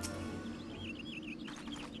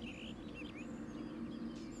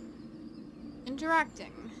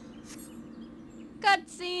 Interacting.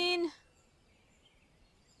 Cutscene!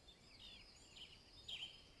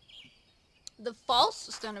 The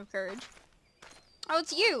false Stone of Courage. Oh,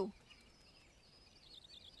 it's you!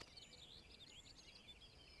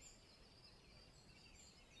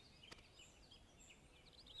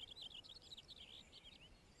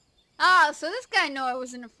 Ah, so this guy knew I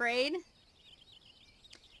wasn't afraid.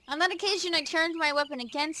 On that occasion, I turned my weapon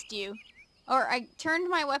against you. Or, I turned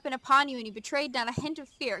my weapon upon you and you betrayed not a hint of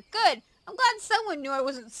fear. Good! I'm glad someone knew I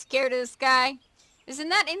wasn't scared of this guy. It was in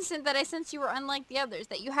that instant that I sensed you were unlike the others,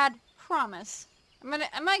 that you had promise.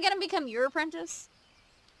 Am I gonna become your apprentice?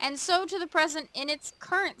 And so to the present, in its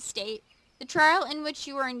current state, the trial in which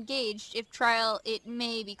you are engaged, if trial it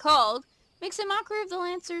may be called, makes a mockery of the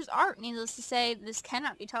Lancer's art. Needless to say, this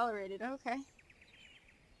cannot be tolerated. Okay.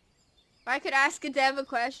 If I could ask a dev a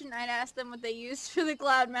question, I'd ask them what they used for the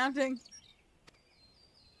cloud mounting.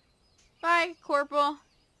 Bye, Corporal.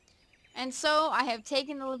 And so, I have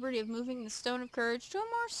taken the liberty of moving the Stone of Courage to a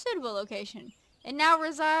more suitable location. It now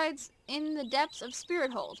resides in the depths of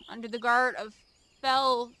Spirit Hold, under the guard of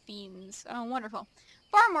fell fiends. Oh, wonderful.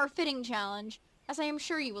 Far more fitting challenge, as I am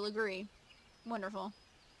sure you will agree. Wonderful.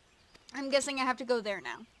 I'm guessing I have to go there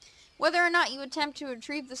now. Whether or not you attempt to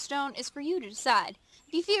retrieve the stone is for you to decide.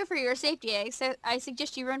 If you fear for your safety, I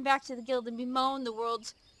suggest you run back to the guild and bemoan the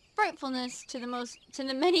world's frightfulness to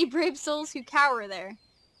the many brave souls who cower there.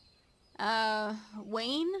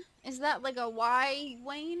 Wayne? Is that like a Y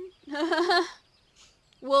Wayne?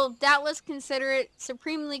 Will doubtless consider it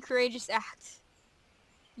supremely courageous act.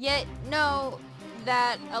 Yet know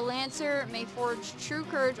that a Lancer may forge true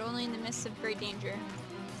courage only in the midst of great danger.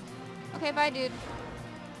 Okay, bye, dude.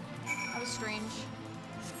 That was strange.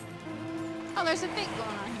 Oh, there's a fight going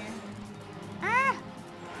on here. Ah!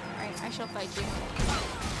 Alright, I shall fight you.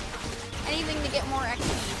 Anything to get more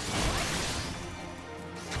XP.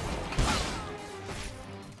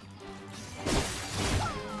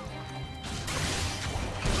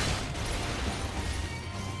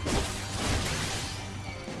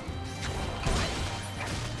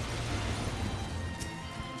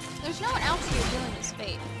 There's no one else here doing this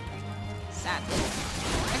fate. Sadly.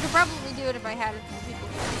 I could probably do it if I had it from people.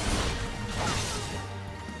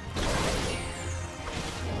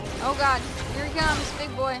 Oh god, here he comes,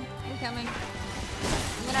 big boy. Incoming.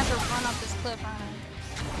 I'm gonna have to run up this cliff, aren't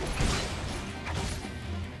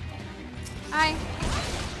I? Hi.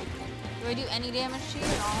 Do I do any damage to you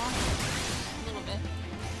at all? A little bit.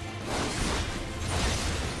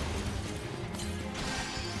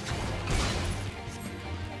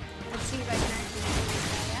 Let's see if I can actually do this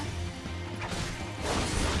guy, yeah?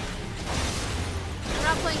 I'm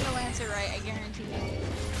not playing the Lancer right, I guarantee you.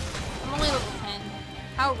 I'm only level 10.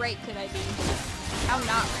 How right could I be? How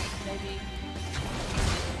not right could I be?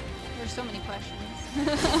 There's so many questions.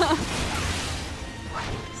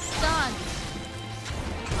 Stun!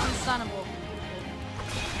 Unstunnable.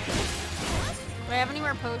 Do I have any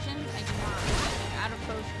more potions? I do not. I'm out of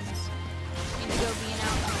potions. Need to go be an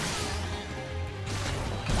outpost.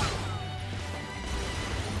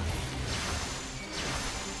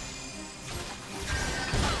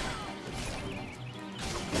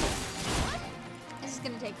 This is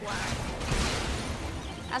gonna take a while.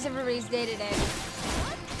 How's everybody's day today?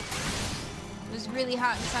 It was really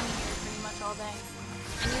hot and sunny here pretty much all day.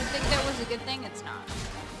 And you'd think that was a good thing? It's not.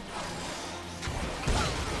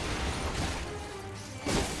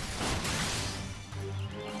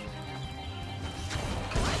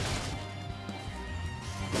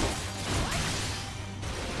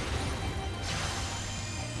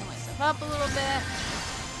 Pull myself up a little bit.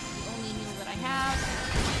 The only heal that I have.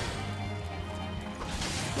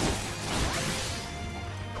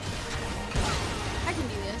 I can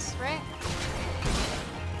do this, right?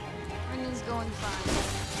 Everything's going fine.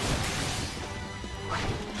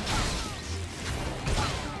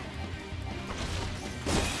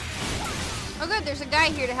 good, there's a guy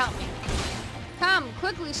here to help me. Come,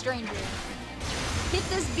 quickly, stranger. Hit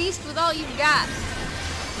this beast with all you've got.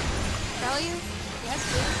 Tell you? Yes,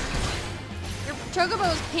 please. Your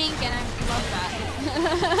chocobo is pink and I love that.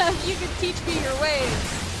 If you could teach me your ways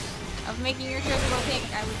of making your chocobo pink,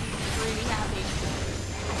 I would be really happy.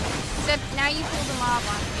 Except now you pulled him off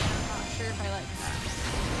on me. I'm not sure if I like that.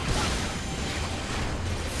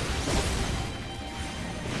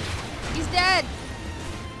 He's dead!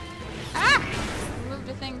 Ah! Removed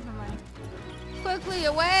a thing from my... Quickly,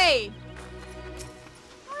 away!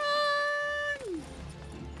 Run!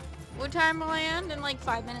 What time will I end? In like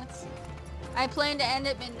 5 minutes. I plan to end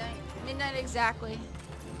at midnight. Midnight exactly.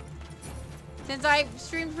 Since I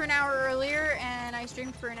streamed for an hour earlier and I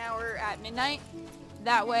streamed for an hour at midnight,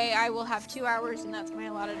 that way I will have 2 hours and that's my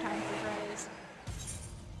allotted time for Fridays.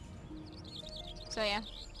 So yeah.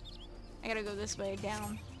 I gotta go this way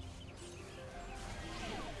down.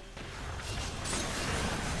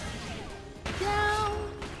 Down.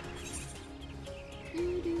 The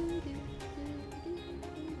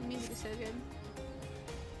music is so good.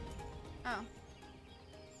 Oh.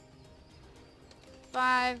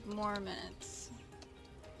 5 more minutes.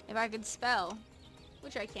 If I could spell.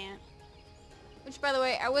 Which I can't. Which, by the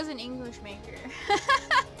way, I was an English major.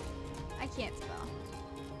 I can't spell.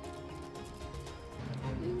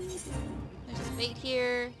 There's a bait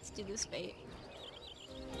here. Let's do this bait.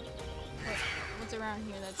 What's around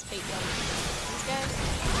here that's bait level? These guys?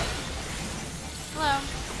 Hello.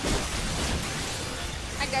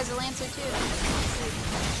 That guy's a lancer too.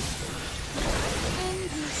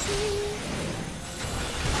 NPC.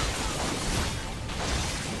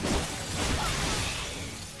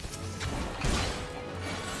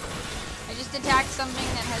 Attack something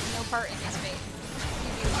that has no part in this bait.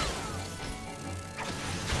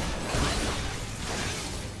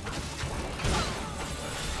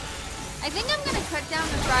 I think I'm gonna cut down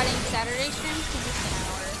the Friday and Saturday streams to just an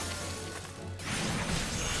hour.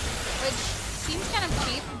 Which seems kind of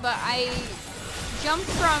cheap, but I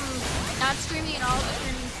jumped from not streaming at all to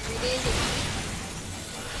streaming 3 days a week.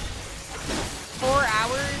 4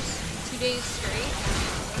 hours, 2 days straight.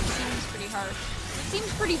 It seems pretty hard. It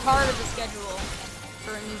seems pretty hard of a schedule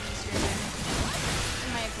for a newbie streamer,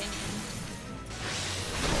 in my opinion.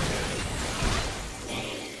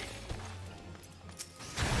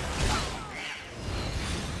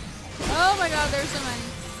 Oh my god, there's so many.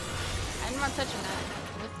 I'm not touching that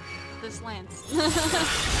with this lance. Oh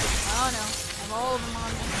no, I have all of them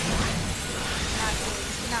on me. Not good.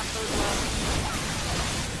 This did not bode well.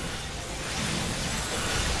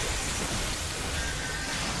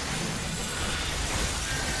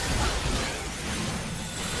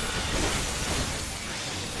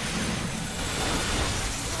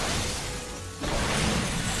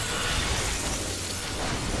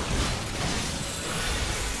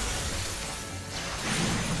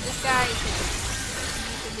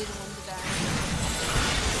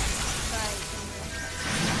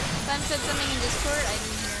 Said something in Discord, I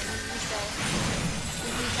didn't hear it. What did you say?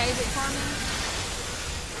 Did you type it for me?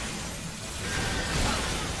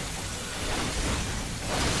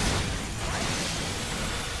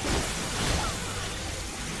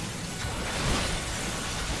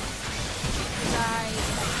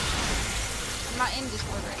 I'm not in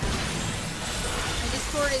Discord right now. My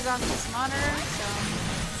Discord is on this monitor, so...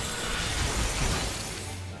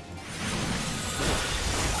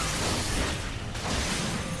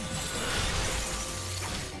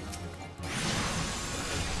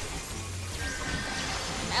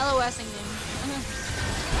 LOSing him.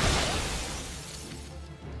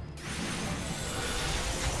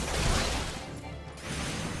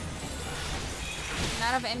 I'm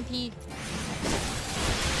out of MP.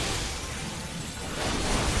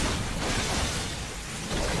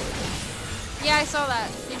 Yeah, I saw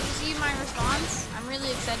that. Did you see my response? I'm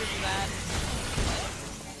really excited for that.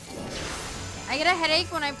 I get a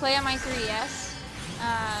headache when I play on my 3DS.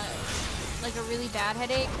 Like a really bad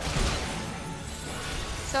headache.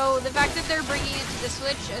 So the fact that they're bringing it to the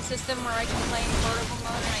Switch, a system where I can play in portable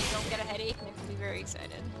mode and I don't get a headache, makes me very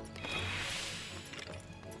excited.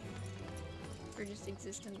 For just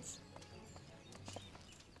existence.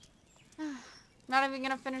 Not even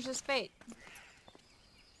gonna finish this fate.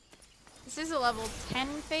 This is a level 10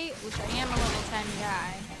 fate, which I am a level 10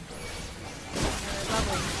 guy. Or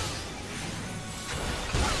level.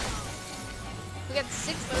 We got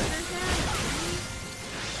 6 lurkers now?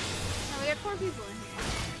 No, we got 4 people in here.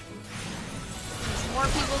 There's more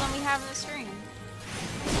people than we have in the stream.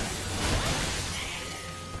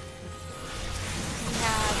 We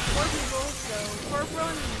have 4 people, so Corporal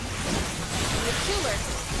and me. We have 2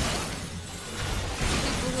 lurkers.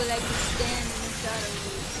 People who like to stand in the gotta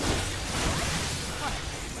lose. What?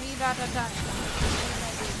 What are you about to have done? What did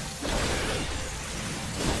I do?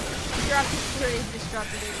 You dropped it where you just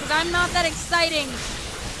dropped it. Because I'm not that exciting!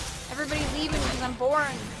 Everybody's leaving because I'm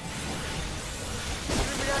boring.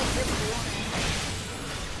 Everybody likes you're boring.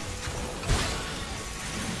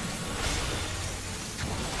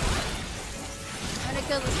 I'm gonna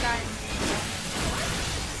kill this guy.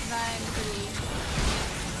 I'm pretty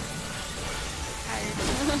tired.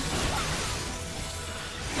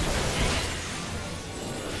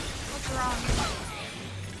 What's wrong?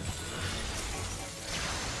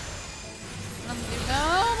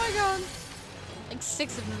 Oh my god! Like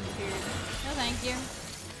 6 of them appeared. No thank you.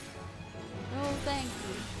 No thank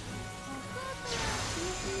you.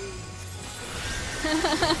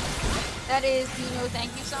 That is the no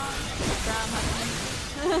thank you song from Husband.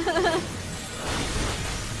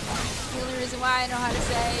 The only reason why I know how to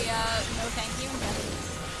say no thank you in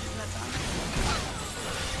Japanese is that song.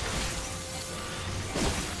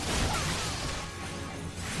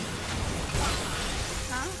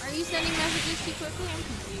 Huh? Are you sending messages too quickly? I'm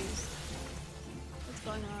confused. What's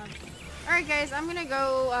going on? Alright guys, I'm gonna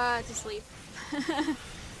go to sleep.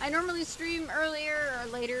 I normally stream earlier or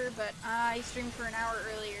later, but I streamed for an hour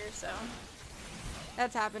earlier, so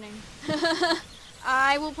that's happening.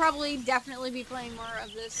 I will probably definitely be playing more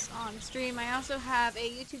of this on stream. I also have a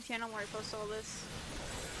YouTube channel where I post all this.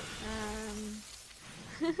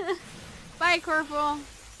 Bye, Corporal.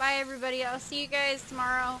 Bye, everybody. I'll see you guys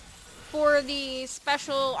tomorrow for the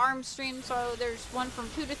special ARM stream. So there's one from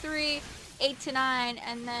 2 to 3, 8 to 9,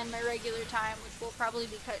 and then my regular time, which will probably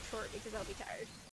be cut short because I'll be tired.